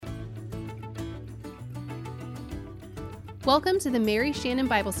Welcome to the Mary Shannon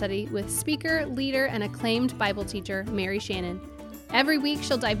Bible Study with speaker, leader, and acclaimed Bible teacher, Mary Shannon. Every week,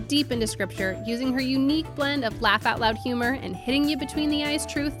 she'll dive deep into Scripture using her unique blend of laugh-out-loud humor and hitting you between the eyes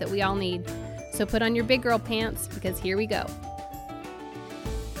truth that we all need. So put on your big girl pants, because here we go.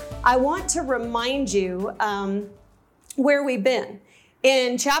 I want to remind you where we've been.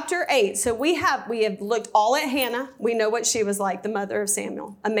 In chapter 8, so we have looked all at Hannah. We know what she was like, the mother of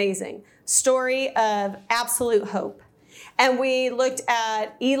Samuel. Amazing. Story of absolute hope. And we looked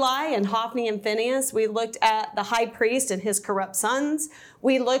at Eli and Hophni and Phinehas. We looked at the high priest and his corrupt sons.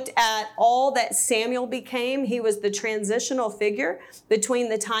 We looked at all that Samuel became. He was the transitional figure between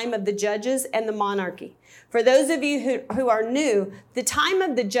the time of the judges and the monarchy. For those of you who are new, the time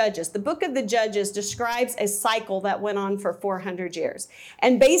of the judges, the book of the Judges describes a cycle that went on for 400 years.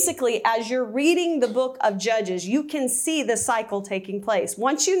 And basically, as you're reading the book of Judges, you can see the cycle taking place.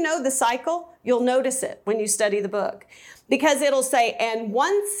 Once you know the cycle, you'll notice it when you study the book. Because it'll say, and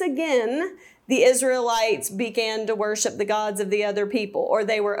once again, the Israelites began to worship the gods of the other people, or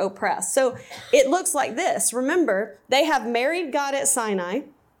they were oppressed. So it looks like this. Remember, they have married God at Sinai.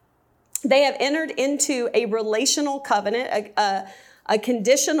 They have entered into a relational covenant, a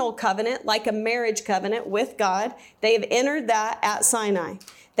conditional covenant, like a marriage covenant with God. They have entered that at Sinai.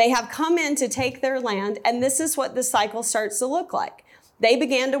 They have come in to take their land, and this is what the cycle starts to look like. They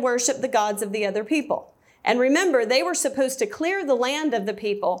began to worship the gods of the other people. And remember, they were supposed to clear the land of the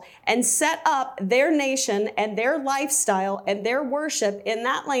people and set up their nation and their lifestyle and their worship in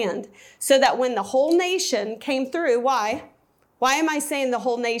that land so that when the whole nation came through, why? Why am I saying the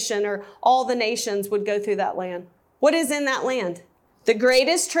whole nation or all the nations would go through that land? What is in that land? The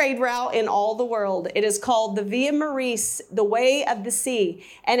greatest trade route in all the world. It is called the Via Maris, the way of the sea.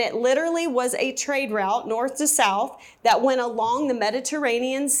 And it literally was a trade route north to south that went along the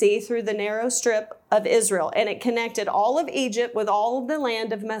Mediterranean Sea through the narrow strip of Israel. And it connected all of Egypt with all of the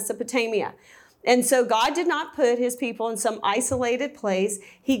land of Mesopotamia. And so God did not put his people in some isolated place.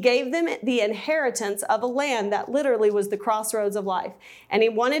 He gave them the inheritance of a land that literally was the crossroads of life. And he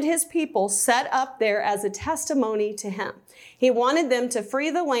wanted his people set up there as a testimony to him. He wanted them to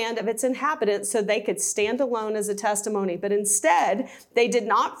free the land of its inhabitants so they could stand alone as a testimony. But instead, they did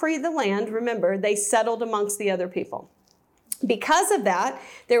not free the land. Remember, they settled amongst the other people. Because of that,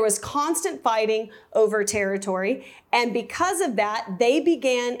 there was constant fighting over territory. And because of that, they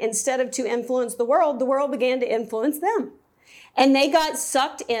began, instead of to influence the world began to influence them. And they got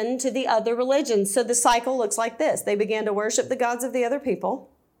sucked into the other religions. So the cycle looks like this. They began to worship the gods of the other people.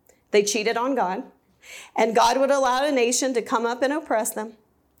 They cheated on God. And God would allow a nation to come up and oppress them.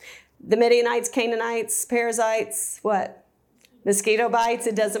 The Midianites, Canaanites, Perizzites, what? Mosquito bites,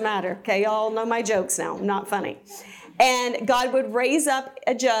 it doesn't matter. Okay, y'all know my jokes now. I'm not funny. And God would raise up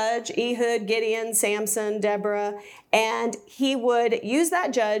a judge, Ehud, Gideon, Samson, Deborah, and he would use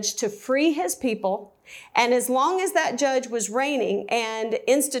that judge to free his people. And as long as that judge was reigning and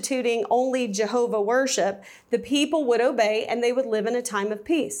instituting only Jehovah worship, the people would obey and they would live in a time of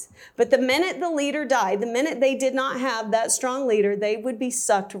peace. But the minute the leader died, the minute they did not have that strong leader, they would be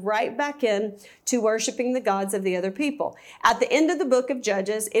sucked right back in to worshiping the gods of the other people. At the end of the book of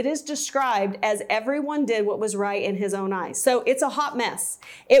Judges, it is described as everyone did what was right in his own eyes. So it's a hot mess.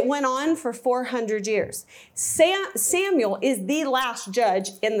 It went on for 400 years. Samuel is the last judge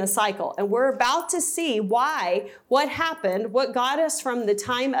in the cycle, and we're about to see why, what happened, what got us from the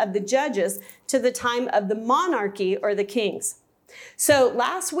time of the judges to the time of the monarchy or the kings. So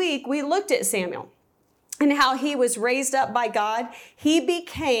last week we looked at Samuel and how he was raised up by God. He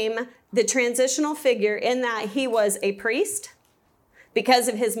became the transitional figure in that he was a priest because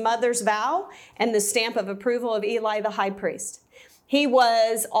of his mother's vow and the stamp of approval of Eli the high priest. He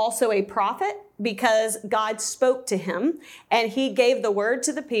was also a prophet because God spoke to him and he gave the word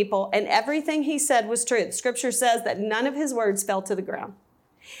to the people and everything he said was true. The scripture says that none of his words fell to the ground.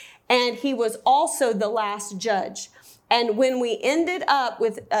 And he was also the last judge. And when we ended up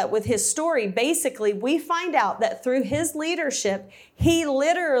with his story, basically, we find out that through his leadership, he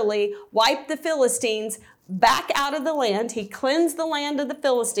literally wiped the Philistines back out of the land. He cleansed the land of the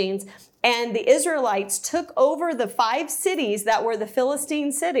Philistines. And the Israelites took over the 5 cities that were the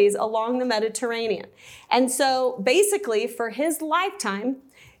Philistine cities along the Mediterranean. And so basically, for his lifetime,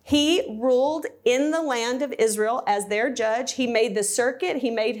 he ruled in the land of Israel as their judge. He made the circuit. He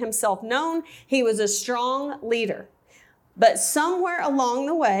made himself known. He was a strong leader. But somewhere along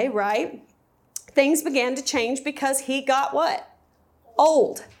the way, right, things began to change because he got what?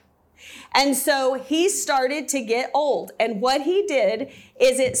 Old. And so he started to get old. And what he did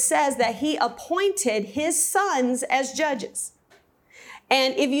is it says that he appointed his sons as judges.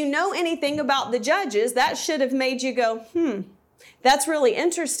 And if you know anything about the judges, that should have made you go, that's really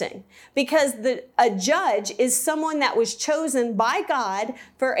interesting, because a judge is someone that was chosen by God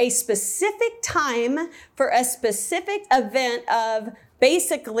for a specific time, for a specific event of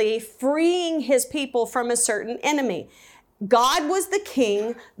basically freeing his people from a certain enemy. God was the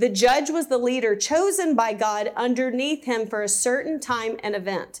king, the judge was the leader chosen by God underneath him for a certain time and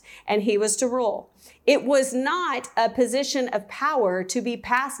event, and he was to rule. It was not a position of power to be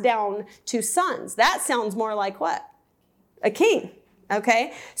passed down to sons. That sounds more like what? A king.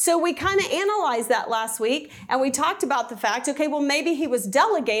 Okay, so we kind of analyzed that last week, and we talked about the fact, okay, well, maybe he was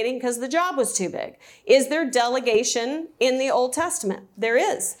delegating because the job was too big. Is there delegation in the Old Testament? There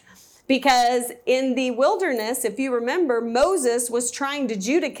is. Because in the wilderness, if you remember, Moses was trying to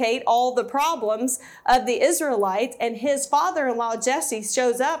adjudicate all the problems of the Israelites, and his father-in-law, Jesse,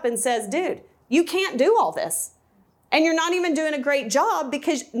 shows up and says, dude, you can't do all this. And you're not even doing a great job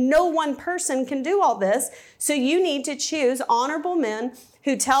because no one person can do all this. So you need to choose honorable men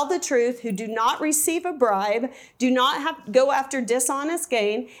who tell the truth, who do not receive a bribe, do not go after dishonest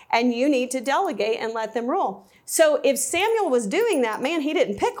gain, and you need to delegate and let them rule. So if Samuel was doing that, man, he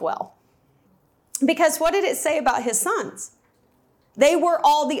didn't pick well. Because what did it say about his sons? They were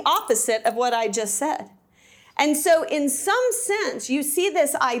all the opposite of what I just said. And so in some sense, you see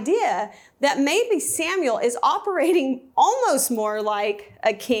this idea that maybe Samuel is operating almost more like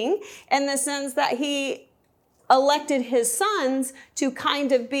a king in the sense that he elected his sons to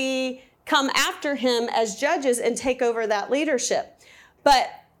kind of come after him as judges and take over that leadership. But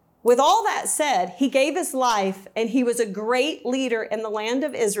with all that said, he gave his life and he was a great leader in the land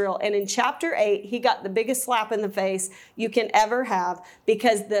of Israel. And in chapter 8, he got the biggest slap in the face you can ever have,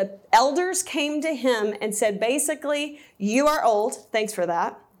 because the elders came to him and said, basically, you are old. Thanks for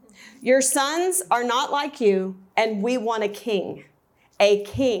that. Your sons are not like you, and we want a king. A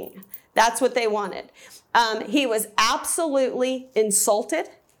king. That's what they wanted. He was absolutely insulted.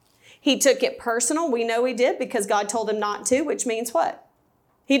 He took it personal. We know he did because God told him not to, which means what?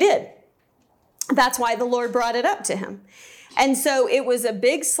 He did. That's why the Lord brought it up to him. And so it was a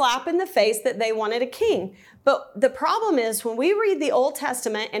big slap in the face that they wanted a king. But the problem is when we read the Old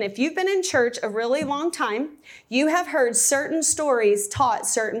Testament, and if you've been in church a really long time, you have heard certain stories taught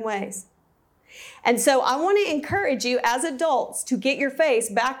certain ways. And so I want to encourage you as adults to get your face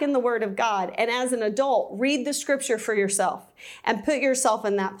back in the Word of God. And as an adult, read the scripture for yourself and put yourself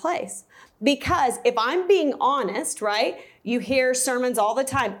in that place. Because if I'm being honest, right, you hear sermons all the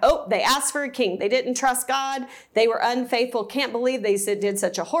time. Oh, they asked for a king. They didn't trust God. They were unfaithful. Can't believe they did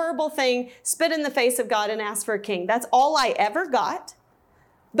such a horrible thing. Spit in the face of God and asked for a king. That's all I ever got.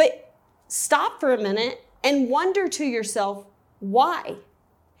 But stop for a minute and wonder to yourself, why?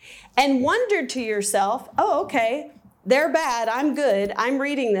 And wonder to yourself, oh, okay, they're bad. I'm good. I'm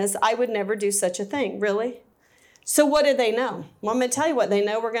reading this. I would never do such a thing. Really? So what do they know? Well, I'm going to tell you what they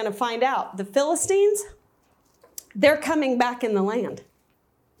know. We're going to find out. The Philistines, they're coming back in the land.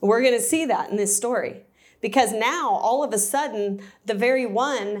 We're going to see that in this story. Because now, all of a sudden, the very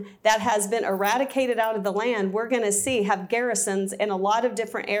one that has been eradicated out of the land, we're going to see have garrisons in a lot of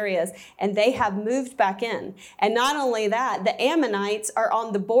different areas, and they have moved back in. And not only that, the Ammonites are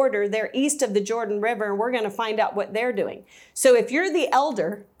on the border. They're east of the Jordan River, and we're going to find out what they're doing. So if you're the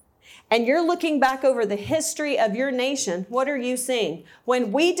elder, and you're looking back over the history of your nation, what are you seeing?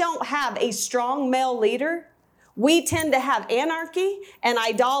 When we don't have a strong male leader, we tend to have anarchy and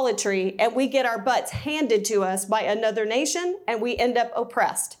idolatry, and we get our butts handed to us by another nation, and we end up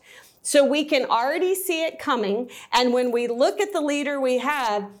oppressed. So we can already see it coming, and when we look at the leader we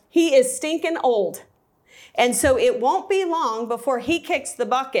have, he is stinking old. And so it won't be long before he kicks the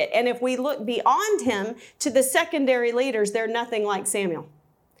bucket. And if we look beyond him to the secondary leaders, they're nothing like Samuel.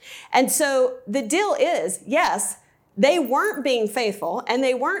 And so the deal is, yes, they weren't being faithful and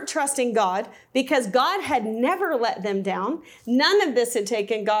they weren't trusting God because God had never let them down. None of this had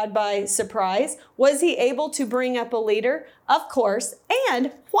taken God by surprise. Was he able to bring up a leader? Of course.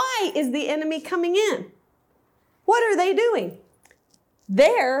 And why is the enemy coming in? What are they doing?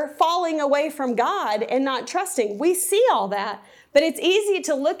 They're falling away from God and not trusting. We see all that. But it's easy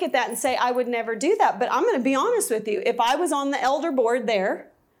to look at that and say, I would never do that. But I'm going to be honest with you. If I was on the elder board there,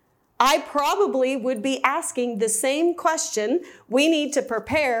 I probably would be asking the same question. We need to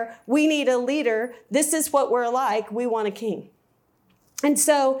prepare. We need a leader. This is what we're like. We want a king. And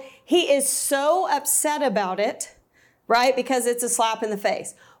so he is so upset about it, right? Because it's a slap in the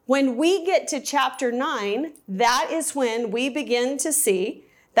face. When we get to chapter 9, that is when we begin to see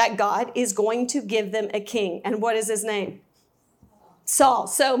that God is going to give them a king. And what is his name? Saul.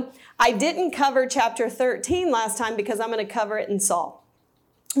 So I didn't cover chapter 13 last time because I'm going to cover it in Saul.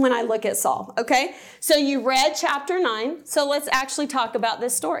 when I look at Saul, okay? So you read chapter 9, so let's actually talk about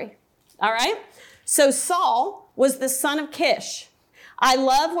this story, all right? So Saul was the son of Kish. I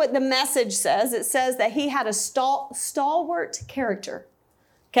love what the Message says. It says that he had a stalwart character,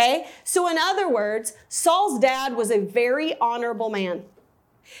 okay? So in other words, Saul's dad was a very honorable man.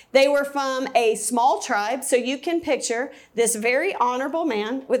 They were from a small tribe, so you can picture this very honorable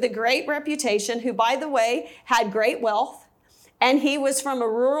man with a great reputation who, by the way, had great wealth. And he was from a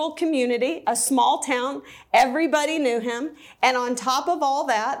rural community, a small town. Everybody knew him. And on top of all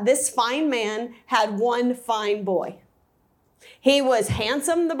that, this fine man had one fine boy. He was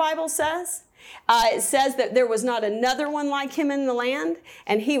handsome, the Bible says. It says that there was not another one like him in the land.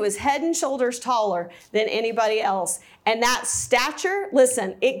 And he was head and shoulders taller than anybody else. And that stature,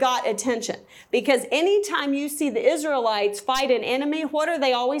 listen, it got attention. Because anytime you see the Israelites fight an enemy, what are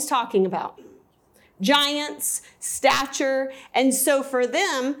they always talking about? Giants, stature. And so for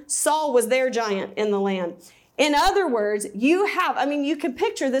them, Saul was their giant in the land. In other words, you can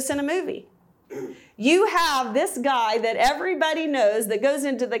picture this in a movie. You have this guy that everybody knows that goes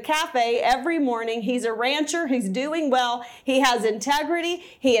into the cafe every morning. He's a rancher. He's doing well. He has integrity.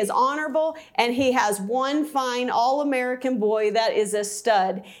 He is honorable. And he has one fine all-American boy that is a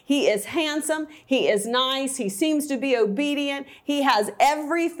stud. He is handsome. He is nice. He seems to be obedient. He has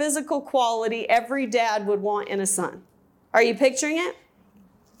every physical quality every dad would want in a son. Are you picturing it?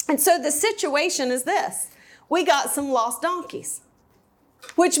 And so the situation is this. We got some lost donkeys.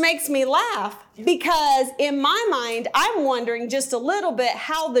 Which makes me laugh because in my mind, I'm wondering just a little bit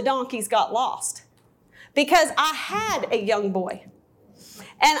how the donkeys got lost. Because I had a young boy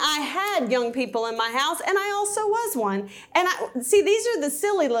and I had young people in my house and I also was one. And these are the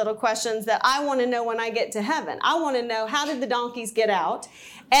silly little questions that I want to know when I get to heaven. I want to know, how did the donkeys get out?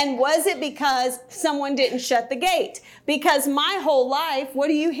 And was it because someone didn't shut the gate? Because my whole life, what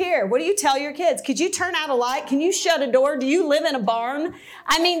do you hear? What do you tell your kids? Could you turn out a light? Can you shut a door? Do you live in a barn?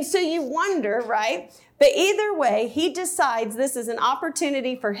 So you wonder, right? But either way, he decides this is an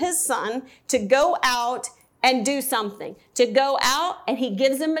opportunity for his son to go out and do something. To go out, and he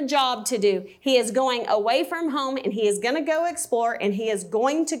gives him a job to do. He is going away from home and he is going to go explore and he is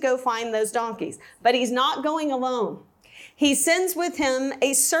going to go find those donkeys. But he's not going alone. He sends with him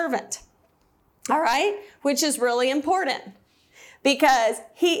a servant, all right, which is really important because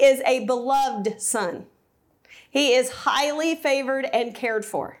he is a beloved son. He is highly favored and cared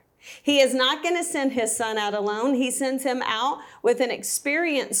for. He is not going to send his son out alone. He sends him out with an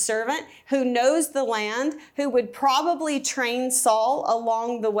experienced servant who knows the land, who would probably train Saul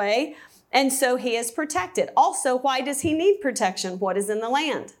along the way. And so he is protected. Also, why does he need protection? What is in the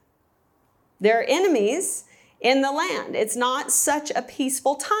land? There are enemies in the land. It's not such a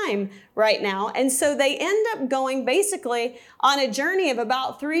peaceful time right now. And so they end up going basically on a journey of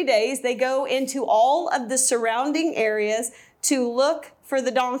about 3 days. They go into all of the surrounding areas to look for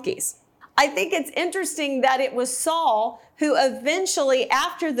the donkeys. I think it's interesting that it was Saul who eventually,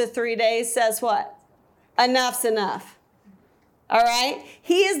 after the 3 days, says what? Enough's enough. All right?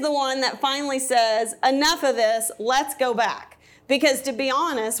 He is the one that finally says, enough of this, let's go back. Because to be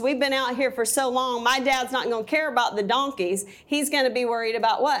honest, we've been out here for so long, my dad's not going to care about the donkeys. He's going to be worried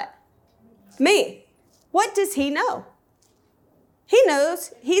about what? Me. What does he know? He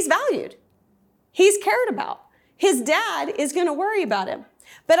knows he's valued. He's cared about. His dad is going to worry about him.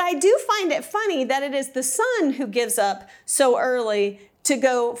 But I do find it funny that it is the son who gives up so early to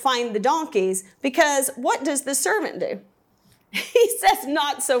go find the donkeys, because what does the servant do? He says,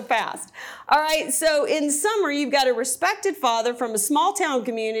 not so fast. All right, so in summary, you've got a respected father from a small town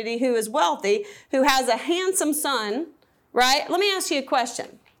community who is wealthy, who has a handsome son, right? Let me ask you a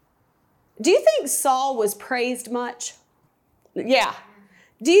question. Do you think Saul was praised much? Yeah.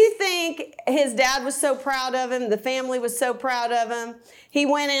 Do you think his dad was so proud of him? The family was so proud of him? He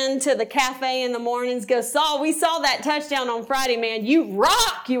went into the cafe in the mornings, goes, Saul, we saw that touchdown on Friday, man. You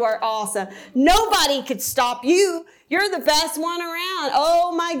rock. You are awesome. Nobody could stop you. You're the best one around.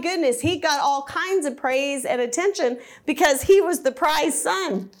 Oh my goodness. He got all kinds of praise and attention because he was the prized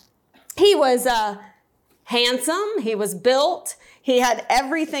son. He was handsome. He was built. He had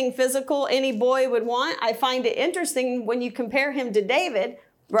everything physical any boy would want. I find it interesting when you compare him to David,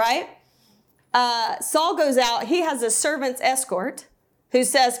 right? Saul goes out. He has a servant's escort who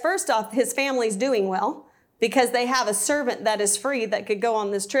says, first off, his family's doing well because they have a servant that is free that could go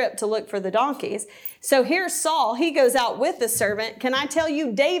on this trip to look for the donkeys. So here's Saul. He goes out with the servant. Can I tell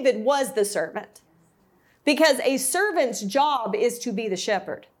you, David was the servant, because a servant's job is to be the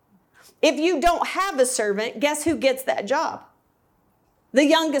shepherd. If you don't have a servant, guess who gets that job? The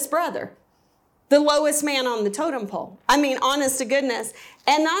youngest brother. the lowest man on the totem pole. I mean, honest to goodness.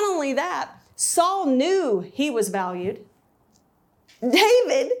 And not only that, Saul knew he was valued.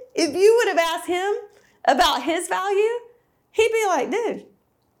 David, if you would have asked him about his value, he'd be like, dude,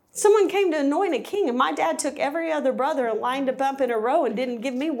 someone came to anoint a king and my dad took every other brother and lined them up in a row and didn't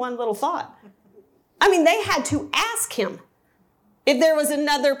give me one little thought. I mean, they had to ask him if there was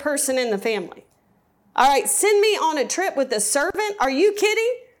another person in the family. All right, send me on a trip with a servant. Are you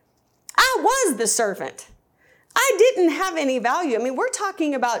kidding? I was the servant. I didn't have any value. I mean, we're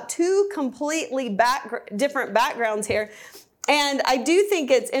talking about two completely different backgrounds here. And I do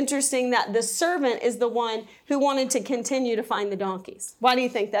think it's interesting that the servant is the one who wanted to continue to find the donkeys. Why do you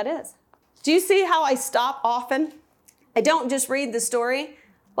think that is? Do you see how I stop often? I don't just read the story.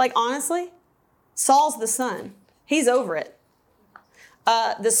 Like, honestly, Saul's the son. He's over it.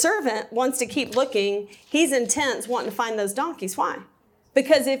 The servant wants to keep looking. He's intense wanting to find those donkeys. Why?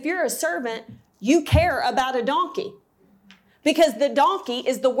 Because if you're a servant, you care about a donkey. Because the donkey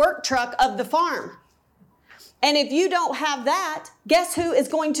is the work truck of the farm. And if you don't have that, guess who is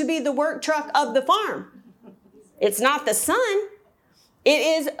going to be the work truck of the farm? It's not the son. It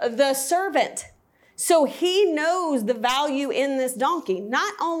is the servant. So he knows the value in this donkey.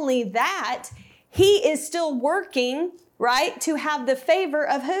 Not only that, he is still working, right, to have the favor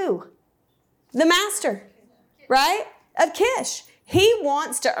of who? The master, right? Of Kish. He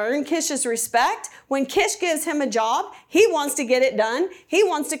wants to earn Kish's respect. When Kish gives him a job, he wants to get it done. He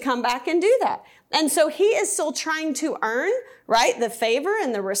wants to come back and do that. And so he is still trying to earn, right, the favor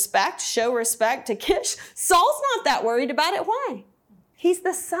and the respect, show respect to Kish. Saul's not that worried about it. Why? He's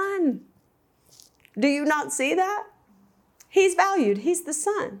the son. Do you not see that? He's valued. He's the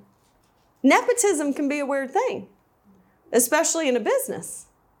son. Nepotism can be a weird thing, especially in a business,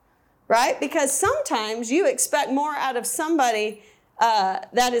 right? Because sometimes you expect more out of somebody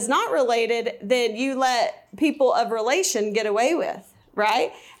that is not related than you let people of relation get away with.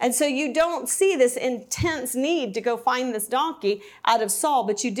 Right? And so you don't see this intense need to go find this donkey out of Saul,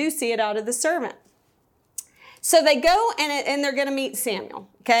 but you do see it out of the servant. So they go and they're going to meet Samuel.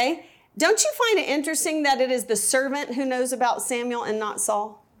 Okay? Don't you find it interesting that it is the servant who knows about Samuel and not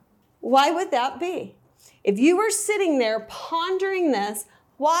Saul? Why would that be? If you were sitting there pondering this,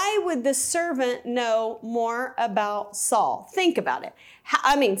 why would the servant know more about Saul? Think about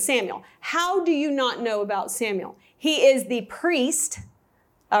it. Samuel. How do you not know about Samuel? He is the priest.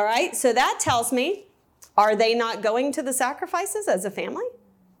 All right. So that tells me, are they not going to the sacrifices as a family?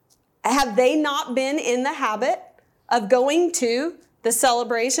 Have they not been in the habit of going to the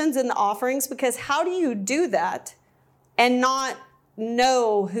celebrations and the offerings? Because how do you do that and not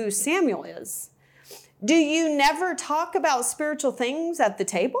know who Samuel is? Do you never talk about spiritual things at the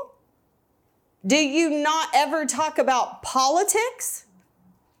table? Do you not ever talk about politics?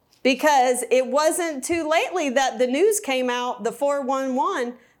 Because it wasn't too lately that the news came out, the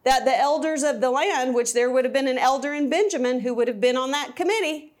 411, that the elders of the land, which there would have been an elder in Benjamin who would have been on that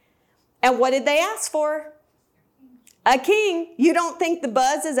committee. And what did they ask for? A king. You don't think the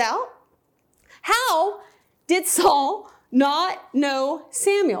buzz is out? How did Saul not know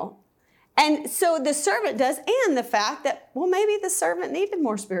Samuel? And so the servant does, and the fact that, well, maybe the servant needed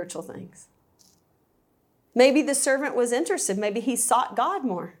more spiritual things. Maybe the servant was interested. Maybe he sought God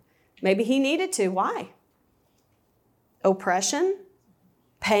more. Maybe he needed to. Why? Oppression,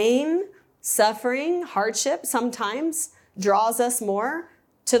 pain, suffering, hardship sometimes draws us more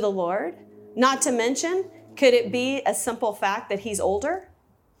to the Lord. Not to mention, could it be a simple fact that he's older?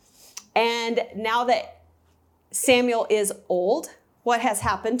 And now that Samuel is old, what has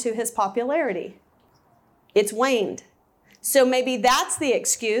happened to his popularity? It's waned. So maybe that's the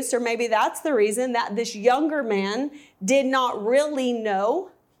excuse, or maybe that's the reason that this younger man did not really know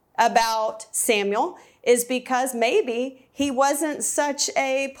about Samuel, is because maybe he wasn't such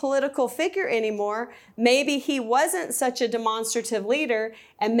a political figure anymore. Maybe he wasn't such a demonstrative leader.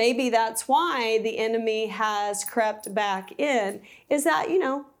 And maybe that's why the enemy has crept back in, is that,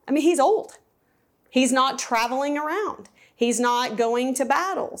 he's old. He's not traveling around. He's not going to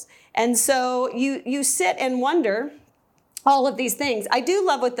battles. And so you sit and wonder all of these things. I do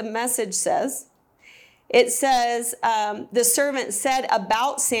love what the Message says. It says, the servant said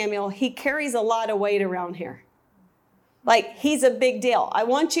about Samuel, he carries a lot of weight around here. Like, he's a big deal. I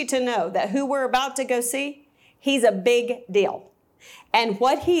want you to know that who we're about to go see, he's a big deal. And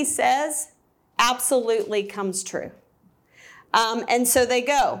what he says absolutely comes true. And so they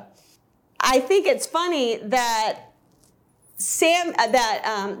go. I think it's funny that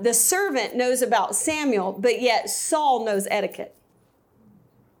the servant knows about Samuel, but yet Saul knows etiquette.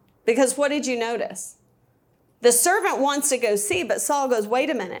 Because what did you notice? The servant wants to go see, but Saul goes, wait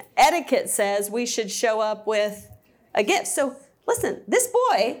a minute. Etiquette says we should show up with a gift. So listen, this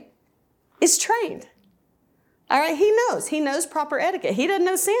boy is trained. All right, he knows proper etiquette. He doesn't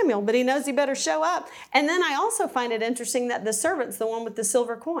know Samuel, but he knows he better show up. And then I also find it interesting that the servant's the one with the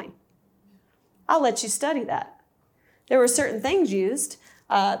silver coin. I'll let you study that. There were certain things used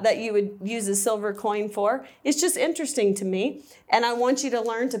that you would use a silver coin for. It's just interesting to me. And I want you to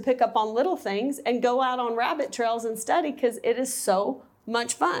learn to pick up on little things and go out on rabbit trails and study because it is so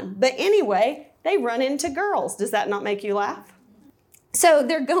much fun. But anyway, they run into girls. Does that not make you laugh? So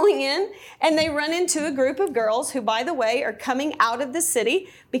they're going in and they run into a group of girls who, by the way, are coming out of the city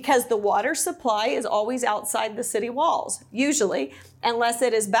because the water supply is always outside the city walls, usually, unless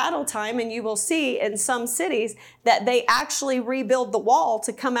it is battle time. And you will see in some cities that they actually rebuild the wall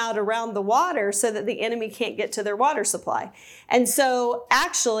to come out around the water so that the enemy can't get to their water supply. And so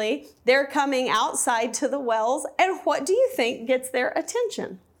actually they're coming outside to the wells. And what do you think gets their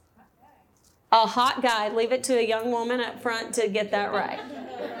attention? A hot guy. Leave it to a young woman up front to get that right.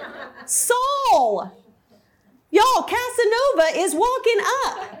 Saul. Y'all, Casanova is walking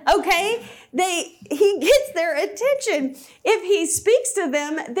up, okay? He gets their attention. If he speaks to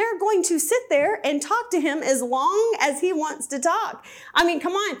them, they're going to sit there and talk to him as long as he wants to talk. I mean,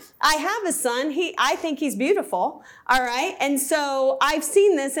 come on. I have a son. I think he's beautiful, all right? And so I've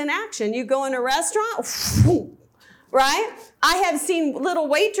seen this in action. You go in a restaurant, right? I have seen little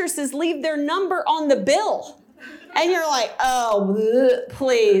waitresses leave their number on the bill. And you're like, oh,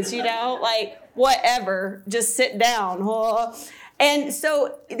 please, like whatever, just sit down. And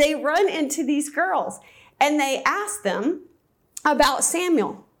so they run into these girls and they ask them about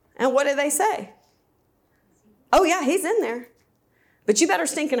Samuel. And what do they say? Oh yeah, he's in there. But you better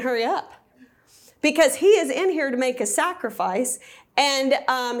stinking hurry up because he is in here to make a sacrifice. And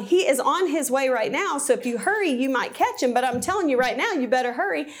he is on his way right now. So if you hurry, you might catch him. But I'm telling you right now, you better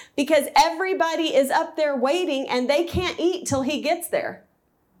hurry because everybody is up there waiting and they can't eat till he gets there.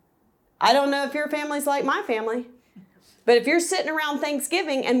 I don't know if your family's like my family, but if you're sitting around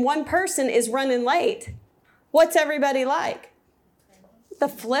Thanksgiving and one person is running late, what's everybody like? The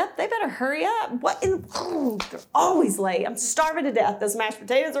flip, they better hurry up. They're always late. I'm starving to death. Those mashed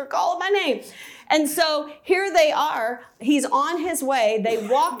potatoes are calling my name. And so here they are. He's on his way. They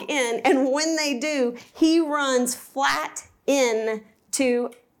walk in, and when they do, he runs flat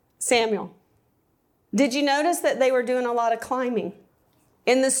into Samuel. Did you notice that they were doing a lot of climbing?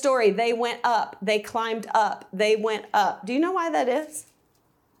 In the story, they went up, they climbed up, they went up. Do you know why that is?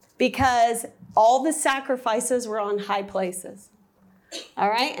 Because all the sacrifices were on high places. All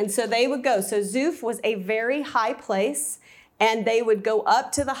right, and so they would go. So Zuph was a very high place, and they would go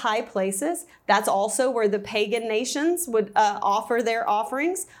up to the high places. That's also where the pagan nations would offer their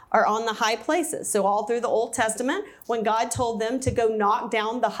offerings, are on the high places. So all through the Old Testament, when God told them to go knock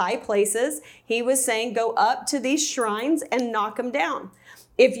down the high places, he was saying, go up to these shrines and knock them down.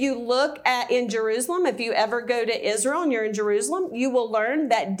 If you look at in Jerusalem, if you ever go to Israel and you're in Jerusalem, you will learn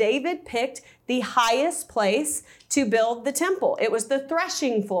that David picked the highest place to build the temple. It was the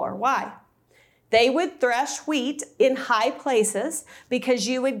threshing floor. Why? They would thresh wheat in high places because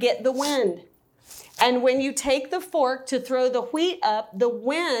you would get the wind. And when you take the fork to throw the wheat up, the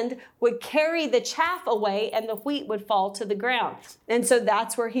wind would carry the chaff away and the wheat would fall to the ground. And so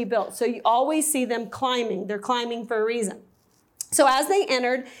that's where he built. So you always see them climbing. They're climbing for a reason. So as they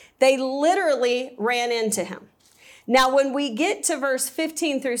entered, they literally ran into him. Now, when we get to verse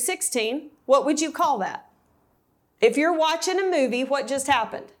 15 through 16, what would you call that? If you're watching a movie, what just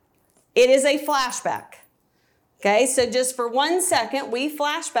happened? It is a flashback. Okay, so just for 1 second, we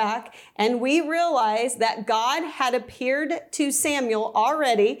flash back and we realize that God had appeared to Samuel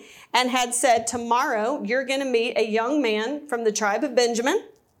already and had said, tomorrow you're going to meet a young man from the tribe of Benjamin.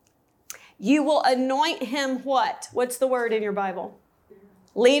 You will anoint him what? What's the word in your Bible?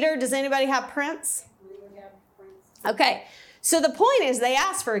 Leader. Does anybody have prince? Okay. So the point is they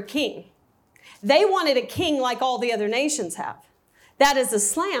asked for a king. They wanted a king like all the other nations have. That is a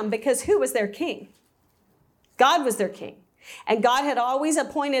slam because who was their king? God was their king. And God had always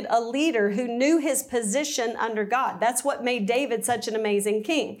appointed a leader who knew his position under God. That's what made David such an amazing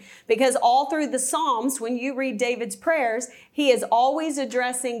king. Because all through the Psalms, when you read David's prayers, he is always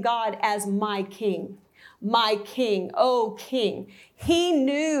addressing God as my king. My king, oh king. He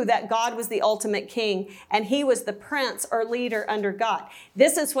knew that God was the ultimate king and he was the prince or leader under God.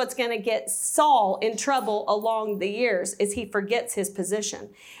 This is what's going to get Saul in trouble along the years is he forgets his position.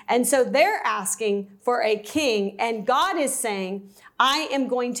 And so they're asking for a king and God is saying, I am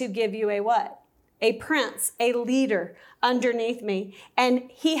going to give you a what? A prince, a leader underneath me.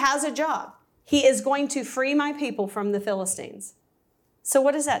 And he has a job. He is going to free my people from the Philistines. So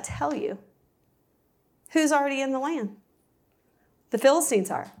what does that tell you? Who's already in the land? The Philistines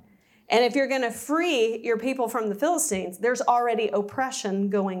are. And if you're going to free your people from the Philistines, there's already oppression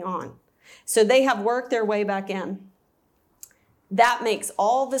going on. So they have worked their way back in. That makes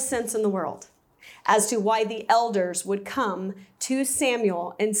all the sense in the world as to why the elders would come to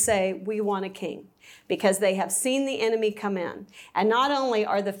Samuel and say, we want a king, because they have seen the enemy come in. And not only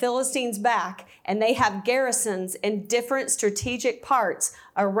are the Philistines back, and they have garrisons in different strategic parts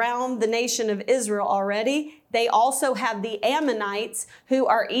around the nation of Israel already, they also have the Ammonites who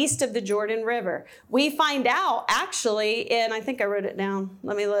are east of the Jordan River. We find out actually in, I think I wrote it down,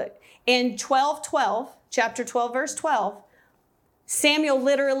 let me look, in chapter 12, verse 12, Samuel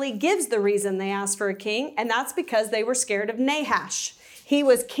literally gives the reason they asked for a king, and that's because they were scared of Nahash. He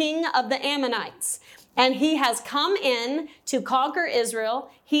was king of the Ammonites, and he has come in to conquer Israel.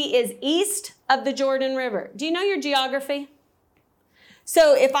 He is east of the Jordan River. Do you know your geography?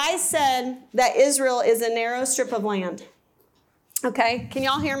 So if I said that Israel is a narrow strip of land, okay, can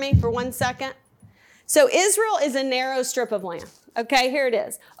y'all hear me for 1 second? So Israel is a narrow strip of land. Okay, here it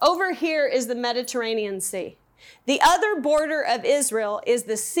is. Over here is the Mediterranean Sea. The other border of Israel is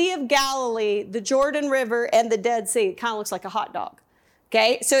the Sea of Galilee, the Jordan River, and the Dead Sea. It kind of looks like a hot dog.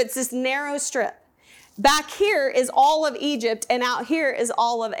 Okay, so it's this narrow strip. Back here is all of Egypt, and out here is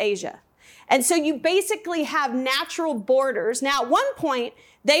all of Asia. And so you basically have natural borders. Now, at one point,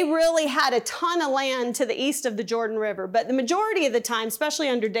 they really had a ton of land to the east of the Jordan River, but the majority of the time, especially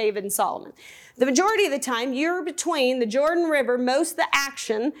under David and Solomon, the majority of the time, you're between the Jordan River. Most of the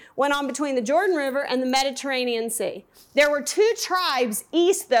action went on between the Jordan River and the Mediterranean Sea. There were 2 tribes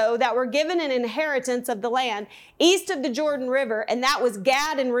east, though, that were given an inheritance of the land east of the Jordan River, and that was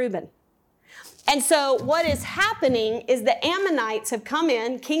Gad and Reuben. And so what is happening is the Ammonites have come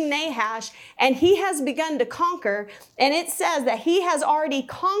in, King Nahash, and he has begun to conquer. And it says that he has already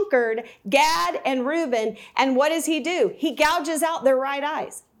conquered Gad and Reuben. And what does he do? He gouges out their right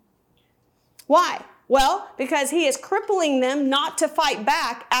eyes. Why? Well, because he is crippling them not to fight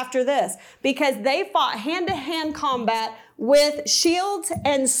back after this, because they fought hand-to-hand combat with shields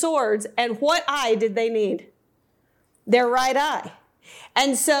and swords. And what eye did they need? Their right eye.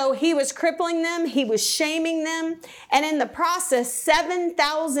 And so he was crippling them, he was shaming them, and in the process,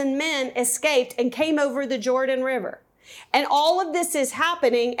 7,000 men escaped and came over the Jordan River. And all of this is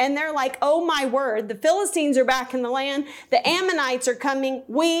happening, and they're like, oh my word, the Philistines are back in the land, the Ammonites are coming,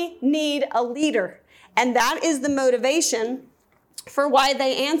 we need a leader. And that is the motivation for why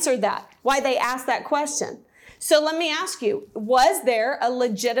they answered that, why they asked that question. So let me ask you, was there a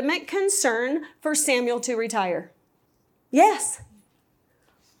legitimate concern for Samuel to retire? Yes.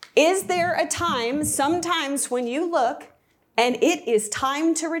 Is there a time, sometimes when you look, and it is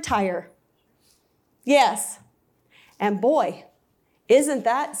time to retire? Yes. And boy, isn't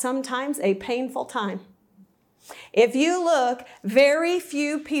that sometimes a painful time? If you look, very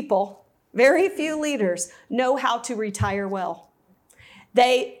few people, very few leaders know how to retire well.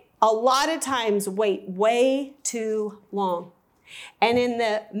 They, a lot of times, wait way too long. And in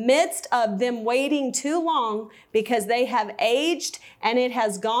the midst of them waiting too long because they have aged and it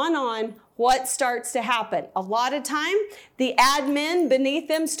has gone on, what starts to happen? A lot of time, the admin beneath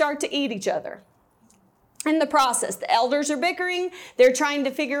them start to eat each other. In the process, the elders are bickering. They're trying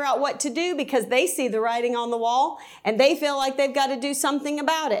to figure out what to do because they see the writing on the wall and they feel like they've got to do something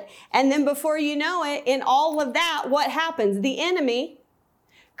about it. And then before you know it, in all of that, what happens? The enemy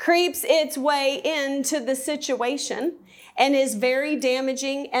creeps its way into the situation and is very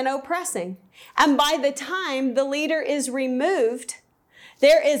damaging and oppressing. And by the time the leader is removed,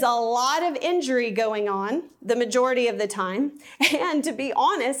 there is a lot of injury going on the majority of the time. And to be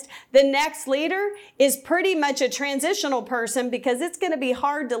honest, the next leader is pretty much a transitional person because it's going to be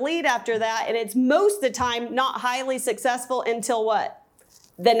hard to lead after that. And it's most of the time not highly successful until what?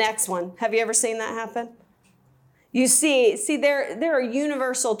 The next one. Have you ever seen that happen? You see, there are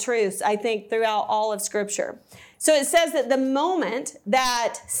universal truths, I think, throughout all of Scripture. So it says that the moment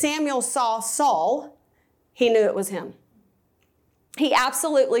that Samuel saw Saul, he knew it was him. He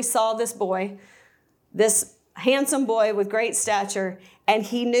absolutely saw this boy, this handsome boy with great stature, and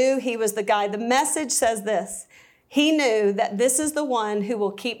he knew he was the guy. The message says this: he knew that this is the one who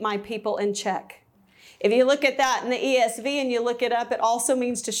will keep my people in check. If you look at that in the ESV and you look it up, it also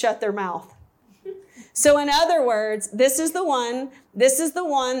means to shut their mouth. So in other words, this is the one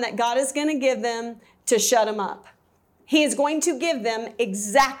that God is going to give them to shut them up. He is going to give them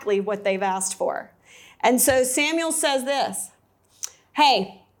exactly what they've asked for. And so Samuel says this: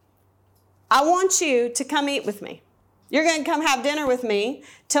 hey, I want you to come eat with me. You're going to come have dinner with me.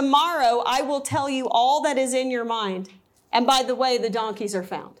 Tomorrow, I will tell you all that is in your mind. And by the way, the donkeys are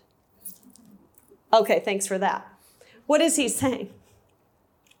found. Okay, thanks for that. What is he saying?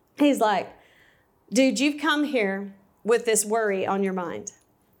 He's like, dude, you've come here with this worry on your mind.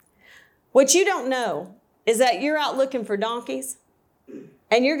 What you don't know is that you're out looking for donkeys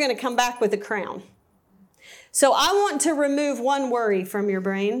and you're going to come back with a crown. So I want to remove one worry from your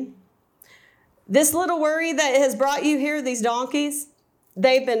brain. This little worry that has brought you here, these donkeys,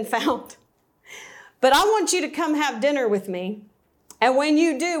 they've been found. But I want you to come have dinner with me. And when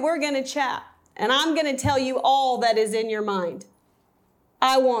you do, we're going to chat. And I'm going to tell you all that is in your mind.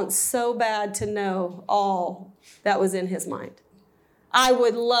 I want so bad to know all that was in his mind. I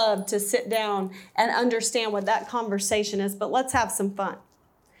would love to sit down and understand what that conversation is, but let's have some fun.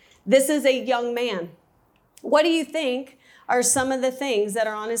 This is a young man. What do you think are some of the things that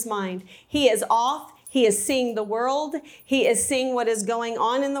are on his mind? He is off. He is seeing the world. He is seeing what is going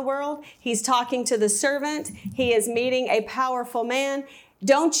on in the world. He's talking to the servant. He is meeting a powerful man.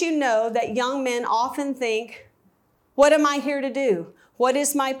 Don't you know that young men often think, what am I here to do? What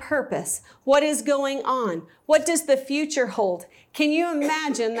is my purpose? What is going on? What does the future hold? Can you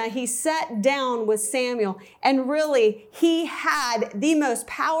imagine that he sat down with Samuel and really he had the most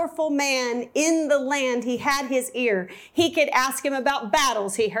powerful man in the land. He had his ear. He could ask him about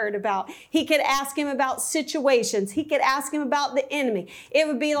battles he heard about. He could ask him about situations. He could ask him about the enemy. It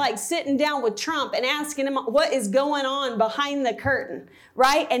would be like sitting down with Trump and asking him what is going on behind the curtain,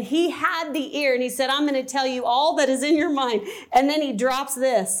 right? And he had the ear and he said, I'm going to tell you all that is in your mind. And then he drops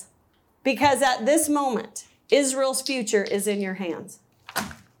this because at this moment, Israel's future is in your hands.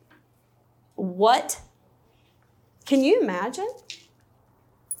 What? Can you imagine?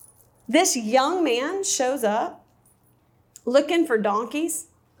 This young man shows up looking for donkeys,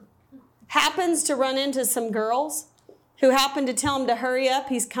 happens to run into some girls who happen to tell him to hurry up.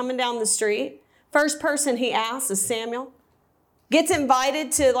 He's coming down the street. First person he asks is Samuel. Gets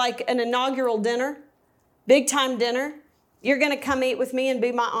invited to like an inaugural dinner, big time dinner. You're going to come eat with me and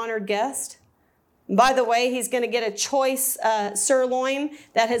be my honored guest. By the way, he's going to get a choice sirloin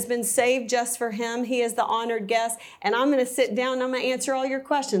that has been saved just for him. He is the honored guest. And I'm going to sit down and I'm going to answer all your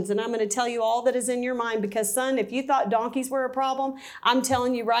questions. And I'm going to tell you all that is in your mind. Because, son, if you thought donkeys were a problem, I'm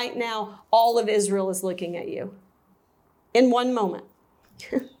telling you right now, all of Israel is looking at you in one moment.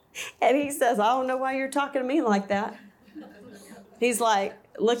 And he says, I don't know why you're talking to me like that. He's like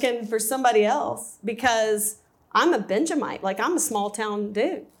looking for somebody else because I'm a Benjamite. Like, I'm a small town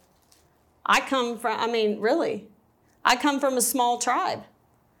dude. I come from a small tribe.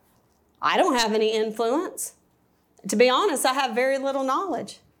 I don't have any influence. To be honest, I have very little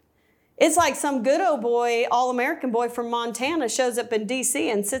knowledge. It's like some good old boy, all-American boy from Montana shows up in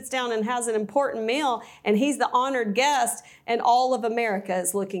D.C. and sits down and has an important meal, and he's the honored guest, and all of America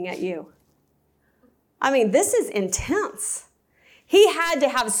is looking at you. I mean, this is intense. He had to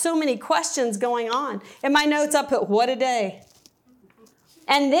have so many questions going on. In my notes, I put, what a day.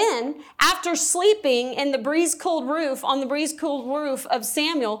 And then, after sleeping in the breeze-cooled roof, on the breeze-cooled roof of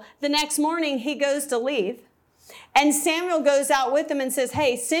Samuel, the next morning he goes to leave. And Samuel goes out with him and says,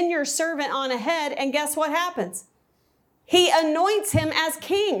 hey, send your servant on ahead. And guess what happens? He anoints him as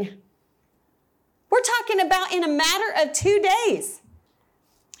king. We're talking about in a matter of 2 days.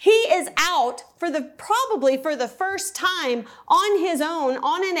 He is out probably for the first time on his own,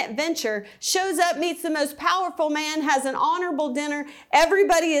 on an adventure, shows up, meets the most powerful man, has an honorable dinner.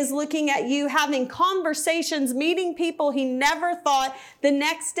 Everybody is looking at you, having conversations, meeting people he never thought. The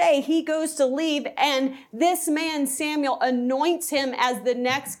next day he goes to leave, and this man, Samuel, anoints him as the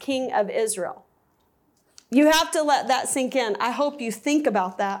next king of Israel. You have to let that sink in. I hope you think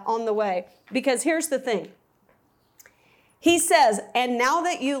about that on the way, because here's the thing. He says, and now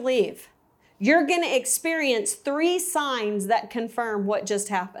that you leave, you're going to experience 3 signs that confirm what just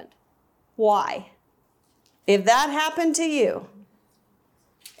happened. Why? If that happened to you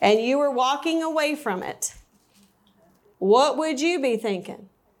and you were walking away from it, what would you be thinking?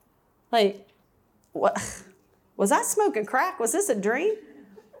 Like, what? Was I smoking crack? Was this a dream?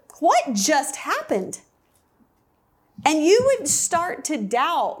 What just happened? And you would start to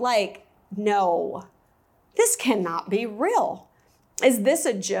doubt, like, no. This cannot be real. Is this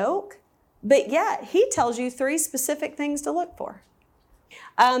a joke? But yet, he tells you 3 specific things to look for.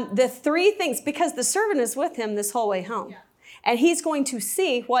 The 3 things, because the servant is with him this whole way home. Yeah. And he's going to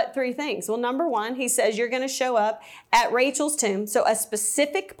see what 3 things. Well, number 1, he says you're going to show up at Rachel's tomb, so a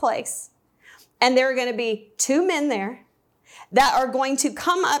specific place. And there are going to be 2 men there that are going to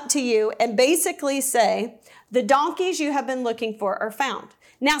come up to you and basically say, the donkeys you have been looking for are found.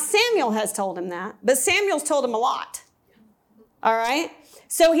 Now, Samuel has told him that, but Samuel's told him a lot. All right?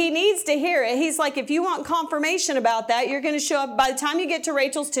 So he needs to hear it. He's like, if you want confirmation about that, you're going to show up. By the time you get to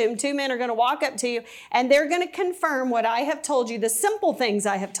Rachel's tomb, 2 men are going to walk up to you, and they're going to confirm what I have told you, the simple things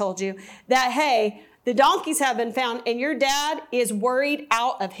I have told you, that, hey, the donkeys have been found, and your dad is worried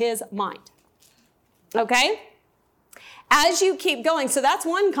out of his mind. Okay? As you keep going, so that's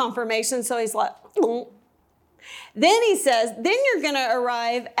one confirmation. So he's like, Then he says, then you're going to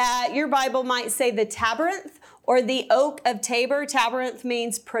arrive at, your Bible might say the Tabernath or the Oak of Tabor. Tabernath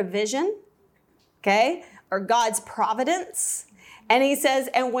means provision, okay, or God's providence. And he says,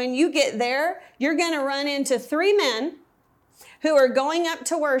 and when you get there, you're going to run into 3 men who are going up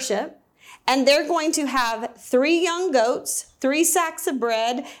to worship, and they're going to have 3 young goats, 3 sacks of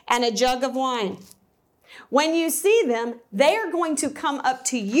bread, and a jug of wine. When you see them, they are going to come up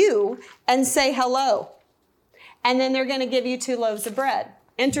to you and say hello. And then they're going to give you 2 loaves of bread.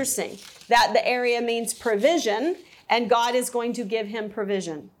 Interesting that the area means provision, and God is going to give him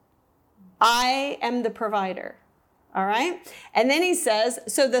provision. I am the provider. All right. And then he says,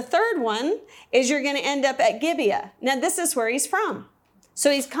 so the third one is you're going to end up at Gibeah. Now, this is where he's from.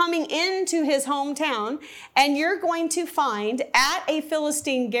 So he's coming into his hometown, and you're going to find at a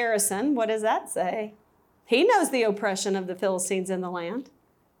Philistine garrison. What does that say? He knows the oppression of the Philistines in the land.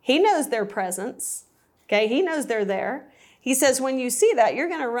 He knows their presence. Okay, he knows they're there. He says, when you see that, you're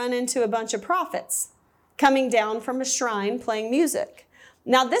going to run into a bunch of prophets coming down from a shrine playing music.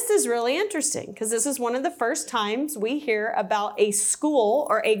 Now, this is really interesting because this is one of the first times we hear about a school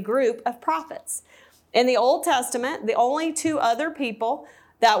or a group of prophets. In the Old Testament, the only 2 other people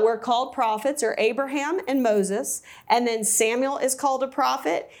that were called prophets are Abraham and Moses, and then Samuel is called a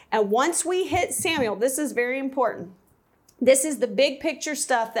prophet. And once we hit Samuel, this is very important. This is the big picture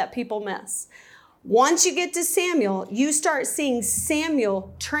stuff that people miss. Once you get to Samuel, you start seeing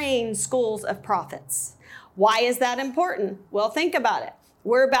Samuel train schools of prophets. Why is that important? Well, think about it.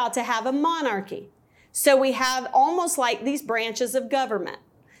 We're about to have a monarchy. So we have almost like these branches of government.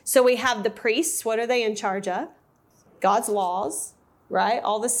 So we have the priests. What are they in charge of? God's laws, right?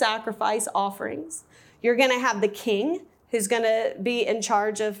 All the sacrifice offerings. You're going to have the king, who's going to be in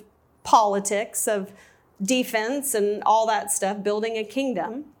charge of politics, of defense and all that stuff, building a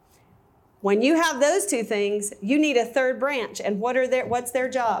kingdom. When you have those 2 things, you need a third branch. And what's their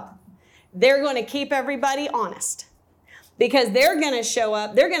job? They're going to keep everybody honest, because they're going to show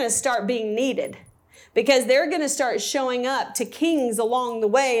up. They're going to start being needed, because they're going to start showing up to kings along the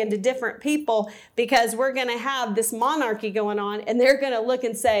way and to different people, because we're going to have this monarchy going on, and they're going to look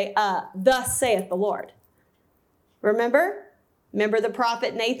and say, thus saith the Lord. Remember the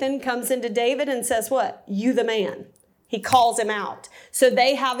prophet Nathan comes into David and says what? You the man. He calls him out. So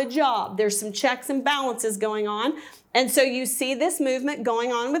they have a job. There's some checks and balances going on. And so you see this movement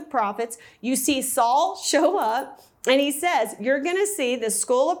going on with prophets. You see Saul show up, and he says, you're going to see the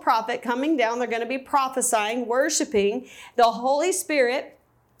school of prophet coming down. They're going to be prophesying, worshiping. The Holy Spirit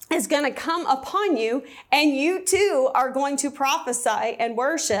is going to come upon you, and you too are going to prophesy and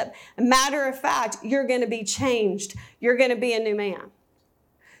worship. Matter of fact, you're going to be changed. You're going to be a new man.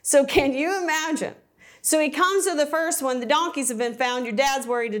 So can you imagine? So he comes to the first one, the donkeys have been found, your dad's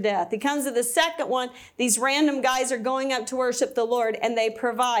worried to death. He comes to the second one, these random guys are going up to worship the Lord, and they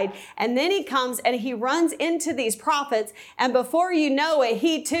provide. And then he comes and he runs into these prophets, and before you know it,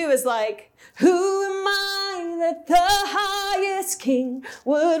 he too is like, who am I that the highest king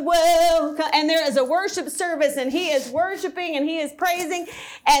would welcome? And there is a worship service, and he is worshiping and he is praising,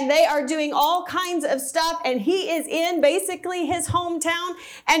 and they are doing all kinds of stuff, and he is in basically his hometown,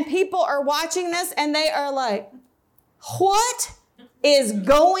 and people are watching this and they are like, what is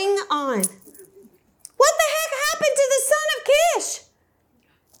going on? What the heck happened to the son of Kish?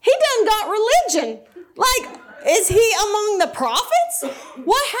 He done got religion. Like, is he among the prophets?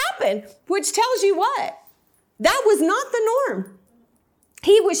 What happened? Which tells you what? That was not the norm.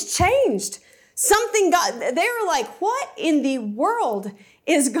 He was changed. Something got, they were like, what in the world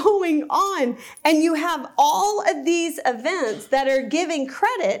is going on? And you have all of these events that are giving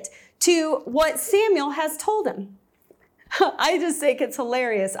credit to what Samuel has told him. I just think it's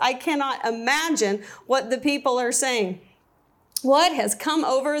hilarious. I cannot imagine what the people are saying. What has come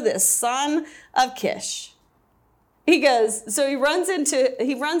over this son of Kish? He goes, so he runs into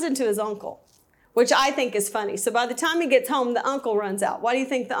his uncle, which I think is funny. So by the time he gets home, the uncle runs out. Why do you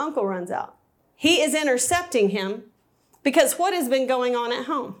think the uncle runs out? He is intercepting him because what has been going on at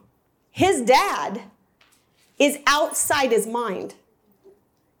home? His dad is outside his mind.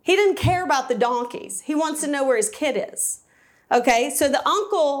 He didn't care about the donkeys. He wants to know where his kid is. Okay, so the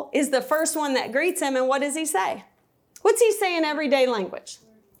uncle is the first one that greets him, and what does he say? What's he say in everyday language?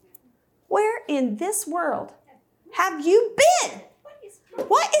 Where in this world have you been?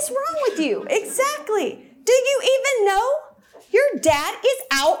 What is wrong with you? Exactly. Do you even know? Your dad is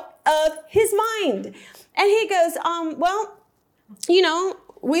out of his mind. And he goes, well,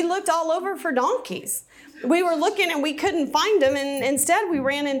 we looked all over for donkeys. We were looking and we couldn't find them. And instead we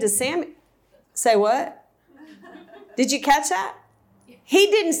ran into Samuel. Say what? Did you catch that? He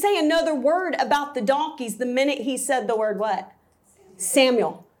didn't say another word about the donkeys the minute he said the word what?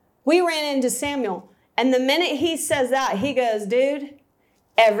 Samuel. We ran into Samuel. And the minute he says that, he goes, dude,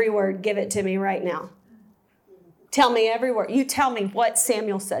 every word, give it to me right now. Tell me every word. You tell me what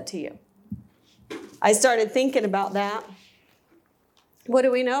Samuel said to you. I started thinking about that. What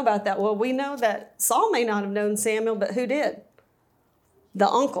do we know about that? Well, we know that Saul may not have known Samuel, but who did? The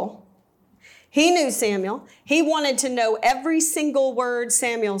uncle. He knew Samuel. He wanted to know every single word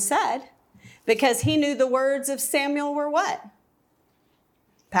Samuel said because he knew the words of Samuel were what?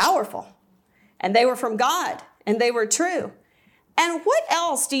 Powerful. And they were from God and they were true. And what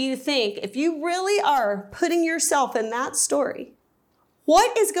else do you think, if you really are putting yourself in that story,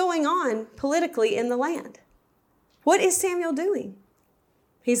 what is going on politically in the land? What is Samuel doing?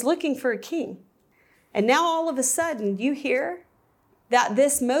 He's looking for a king. And now all of a sudden you hear that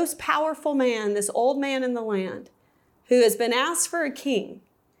this most powerful man, this old man in the land, who has been asked for a king,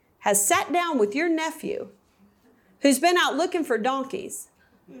 has sat down with your nephew, who's been out looking for donkeys,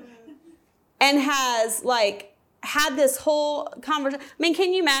 and has had this whole conversation. I mean,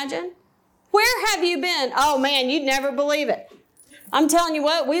 can you imagine? Where have you been? Oh man, you'd never believe it. I'm telling you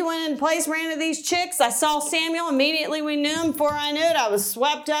what, we went in place, ran into these chicks. I saw Samuel. Immediately we knew him. Before I knew it, I was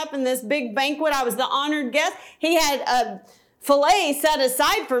swept up in this big banquet. I was the honored guest. He had a filet set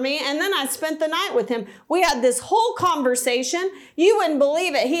aside for me, and then I spent the night with him. We had this whole conversation. You wouldn't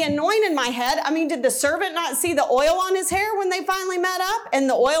believe it. He anointed my head. I mean, did the servant not see the oil on his hair when they finally met up and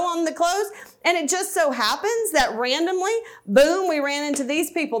the oil on the clothes? And it just so happens that randomly, boom, we ran into these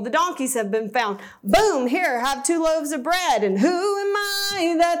people. The donkeys have been found. Boom, here, have 2 loaves of bread. And who am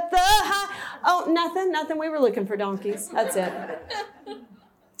I that the high... Oh, nothing. We were looking for donkeys. That's it.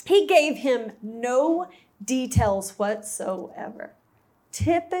 He gave him no details whatsoever.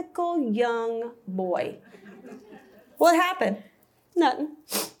 Typical young boy. What happened? Nothing.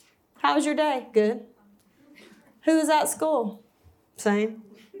 How was your day? Good. Who was at school? Same.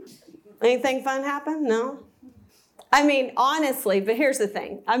 Anything fun happen? No. I mean, honestly, but here's the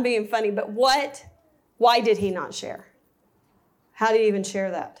thing. I'm being funny, but why did he not share? How did he even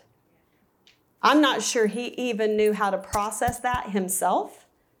share that? I'm not sure he even knew how to process that himself.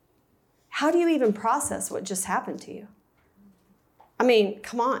 How do you even process what just happened to you? I mean,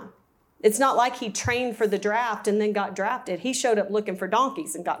 come on. It's not like he trained for the draft and then got drafted. He showed up looking for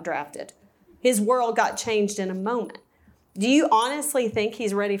donkeys and got drafted. His world got changed in a moment. Do you honestly think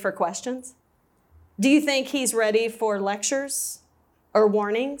he's ready for questions? Do you think he's ready for lectures or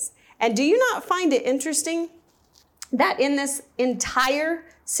warnings? And do you not find it interesting that in this entire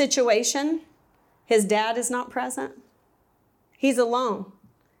situation, his dad is not present? He's alone.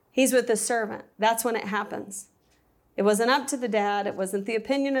 He's with the servant. That's when it happens. It wasn't up to the dad. It wasn't the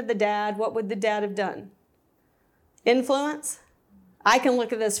opinion of the dad. What would the dad have done? Influence? I can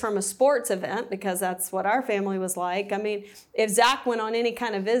look at this from a sports event because that's what our family was like. I mean, if Zach went on any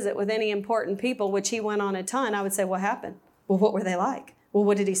kind of visit with any important people, which he went on a ton, I would say, what happened? Well, what were they like? Well,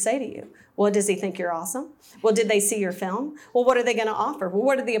 what did he say to you? Well, does he think you're awesome? Well, did they see your film? Well, what are they going to offer? Well,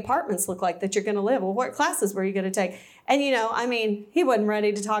 what do the apartments look like that you're going to live? Well, what classes were you going to take? And, he wasn't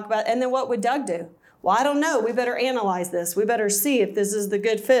ready to talk about it. And then what would Doug do? Well, I don't know. We better analyze this. We better see if this is the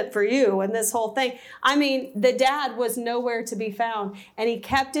good fit for you and this whole thing. I mean, the dad was nowhere to be found, and he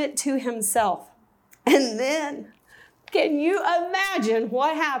kept it to himself. And then, can you imagine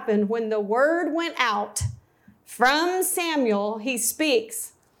what happened when the word went out from Samuel? He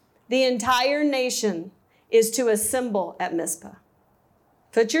speaks. The entire nation is to assemble at Mizpah.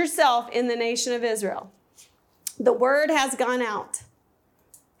 Put yourself in the nation of Israel. The word has gone out.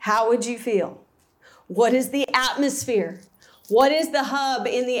 How would you feel? What is the atmosphere? What is the hub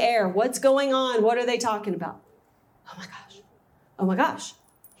in the air? What's going on? What are they talking about? Oh my gosh. Oh my gosh.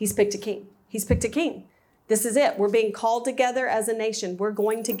 He's picked a king. He's picked a king. This is it. We're being called together as a nation. We're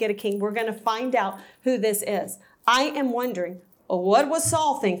going to get a king. We're going to find out who this is. I am wondering, what was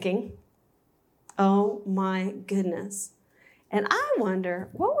Saul thinking? Oh my goodness. And I wonder,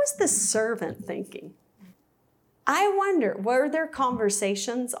 what was the servant thinking? I wonder, were there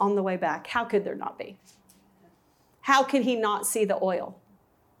conversations on the way back? How could there not be? How could he not see the oil?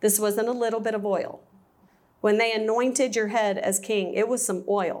 This wasn't a little bit of oil. When they anointed your head as king, it was some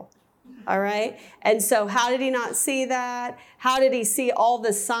oil. All right. And so how did he not see that? How did he see all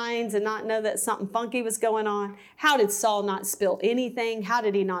the signs and not know that something funky was going on? How did Saul not spill anything? How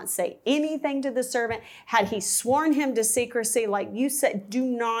did he not say anything to the servant? Had he sworn him to secrecy? Like you said, do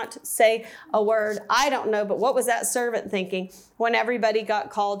not say a word. I don't know, but what was that servant thinking when everybody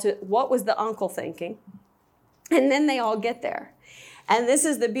got called to, what was the uncle thinking? And then they all get there. And this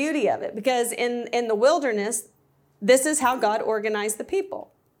is the beauty of it, because in the wilderness, this is how God organized the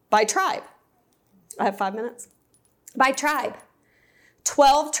people. By tribe. I have 5 minutes. By tribe.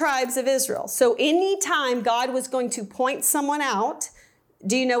 12 tribes of Israel. So anytime God was going to point someone out,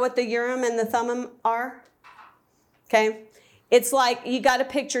 do you know what the Urim and the Thummim are? Okay. It's like you got to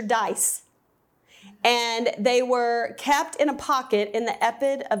picture dice. And they were kept in a pocket in the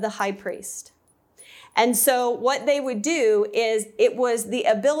ephod of the high priest. And so what they would do is it was the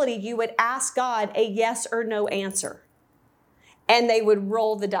ability, you would ask God a yes or no answer. And they would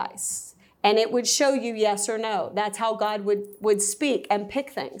roll the dice. And it would show you yes or no. That's how God would speak and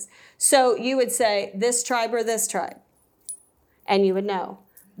pick things. So you would say, this tribe or this tribe. And you would know.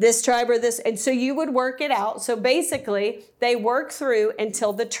 This tribe or this. And so you would work it out. So basically, they worked through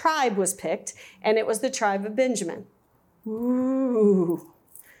until the tribe was picked. And it was the tribe of Benjamin. Ooh.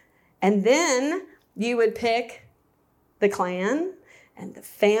 And then you would pick the clan and the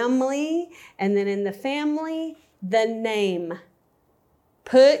family. And then in the family, the name.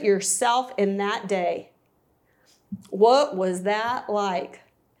 Put yourself in that day. What was that like?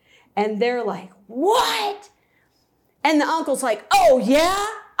 And they're like, what? And the uncle's like, oh yeah?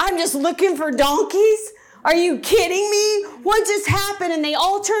 I'm just looking for donkeys? Are you kidding me? What just happened? And they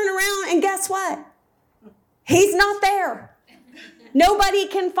all turn around and guess what? He's not there. Nobody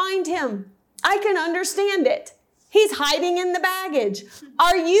can find him. I can understand it. He's hiding in the baggage.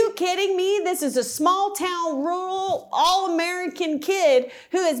 Are you kidding me? This is a small town, rural, all-American kid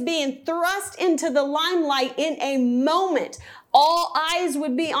who is being thrust into the limelight in a moment. All eyes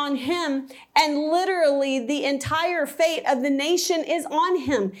would be on him, and literally the entire fate of the nation is on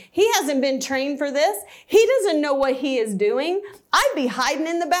him. He hasn't been trained for this. He doesn't know what he is doing. I'd be hiding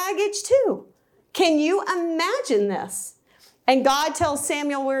in the baggage too. Can you imagine this? And God tells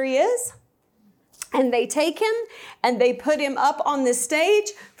Samuel where he is. And they take him and they put him up on the stage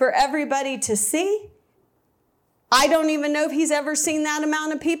for everybody to see. I don't even know if he's ever seen that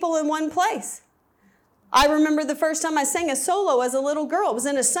amount of people in one place. I remember the first time I sang a solo as a little girl. It was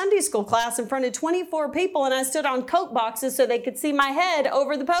in a Sunday school class in front of 24 people, and I stood on Coke boxes so they could see my head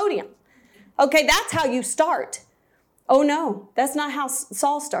over the podium. Okay, that's how you start. Oh no, that's not how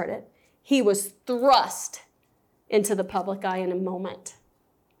Saul started. He was thrust into the public eye in a moment.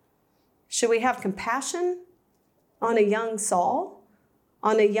 Should we have compassion on a young Saul,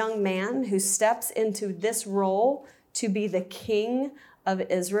 on a young man who steps into this role to be the king of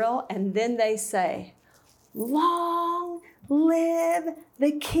Israel? And then they say, long live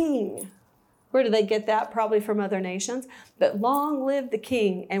the king. Where do they get that? Probably from other nations. But long live the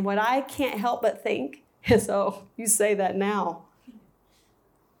king. And what I can't help but think is, oh, you say that now.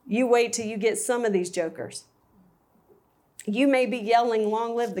 You wait till you get some of these jokers. You may be yelling,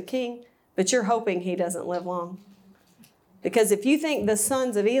 long live the king, but you're hoping he doesn't live long. Because if you think the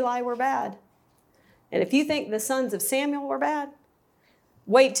sons of Eli were bad, and if you think the sons of Samuel were bad,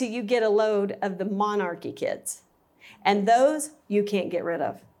 wait till you get a load of the monarchy kids. And those you can't get rid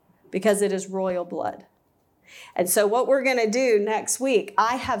of because it is royal blood. And so what we're going to do next week,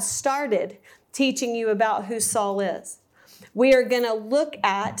 I have started teaching you about who Saul is. We are going to look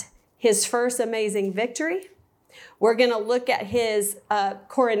at his first amazing victory. We're going to look at his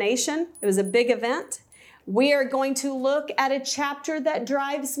coronation. It was a big event. We are going to look at a chapter that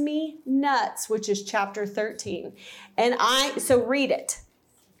drives me nuts, which is chapter 13. So read it.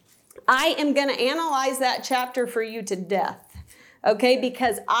 I am going to analyze that chapter for you to death, okay?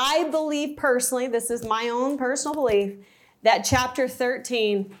 Because I believe personally, this is my own personal belief, that chapter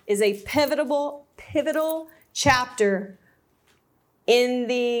 13 is a pivotal chapter in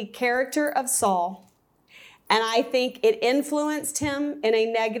the character of Saul. And I think it influenced him in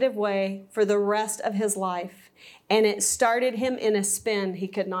a negative way for the rest of his life. And it started him in a spin he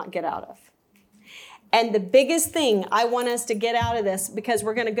could not get out of. And the biggest thing I want us to get out of this, because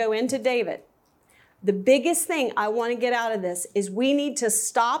we're going to go into David, the biggest thing I want to get out of this is we need to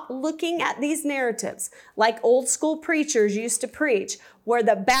stop looking at these narratives like old school preachers used to preach, where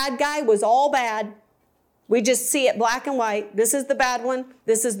the bad guy was all bad. We just see it black and white. This is the bad one.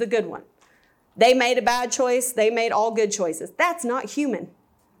 This is the good one. They made a bad choice. They made all good choices. That's not human.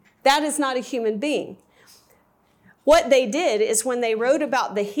 That is not a human being. What they did is when they wrote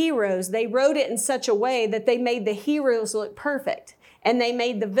about the heroes, they wrote it in such a way that they made the heroes look perfect. and they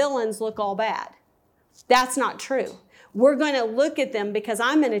made the villains look all bad. That's not true. We're going to look at them because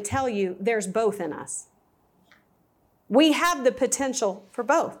I'm going to tell you there's both in us. We have the potential for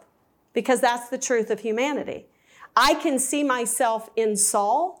both because that's the truth of humanity. I can see myself in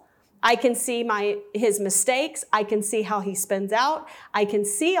Saul. I can see his mistakes. I can see how he spins out. I can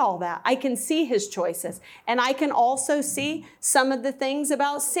see all that. I can see his choices. And I can also see some of the things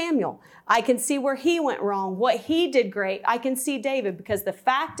about Samuel. I can see where he went wrong, what he did great. I can see David because the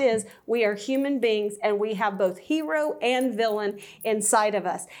fact is we are human beings and we have both hero and villain inside of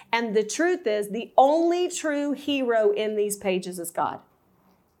us. And the truth is the only true hero in these pages is God.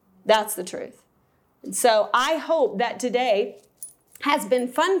 That's the truth. And so I hope that today has been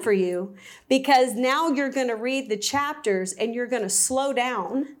fun for you because now you're going to read the chapters and you're going to slow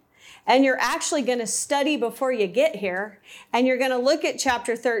down and you're actually going to study before you get here and you're going to look at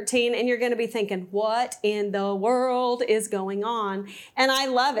chapter 13 and you're going to be thinking, what in the world is going on? And I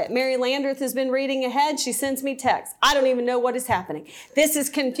love it. Mary Landreth has been reading ahead. She sends me texts. I don't even know what is happening. This is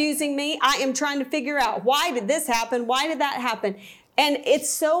confusing me. I am trying to figure out why did this happen? Why did that happen? And it's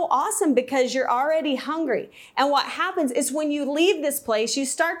so awesome because you're already hungry. And what happens is when you leave this place, you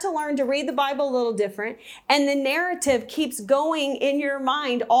start to learn to read the Bible a little different. And the narrative keeps going in your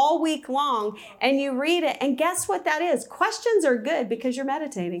mind all week long. And you read it. And guess what that is? Questions are good because you're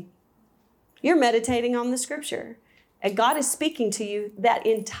meditating. You're meditating on the scripture. And God is speaking to you that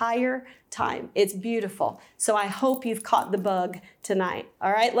entire time. It's beautiful. So I hope you've caught the bug tonight.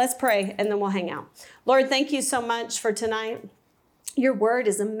 All right, let's pray and then we'll hang out. Lord, thank you so much for tonight. Your word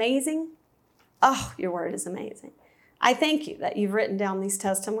is amazing. Oh, your word is amazing. I thank you that you've written down these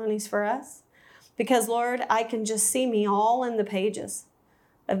testimonies for us because, Lord, I can just see me all in the pages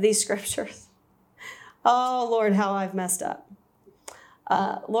of these scriptures. Oh, Lord, how I've messed up.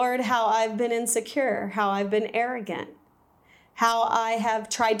 Lord, how I've been insecure, how I've been arrogant, how I have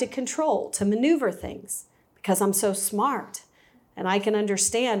tried to control, to maneuver things because I'm so smart and I can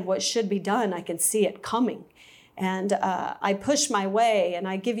understand what should be done. I can see it coming. And I push my way and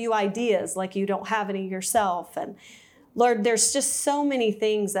I give you ideas like you don't have any yourself. And Lord, there's just so many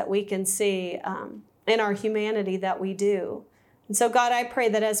things that we can see in our humanity that we do. And so God, I pray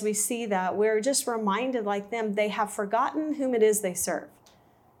that as we see that, we're just reminded like them, they have forgotten whom it is they serve.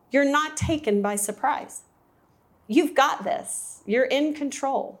 You're not taken by surprise. You've got this. You're in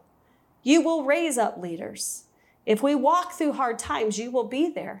control. You will raise up leaders. If we walk through hard times, you will be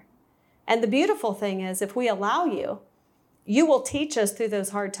there. And the beautiful thing is, if we allow you, you will teach us through those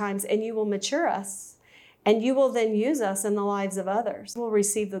hard times and you will mature us and you will then use us in the lives of others. We'll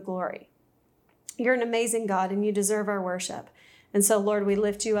receive the glory. You're an amazing God and you deserve our worship. And so, Lord, we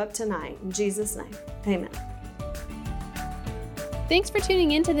lift you up tonight. In Jesus' name, amen. Thanks for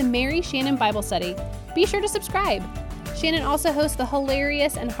tuning in to the Mary Shannon Bible Study. Be sure to subscribe. Shannon also hosts the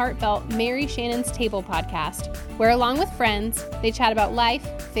hilarious and heartfelt Mary Shannon's Table podcast, where along with friends, they chat about life,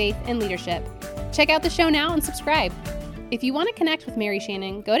 faith, and leadership. Check out the show now and subscribe. If you want to connect with Mary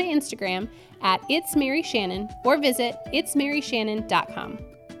Shannon, go to Instagram at @itsmaryshannon or visit itsmaryshannon.com.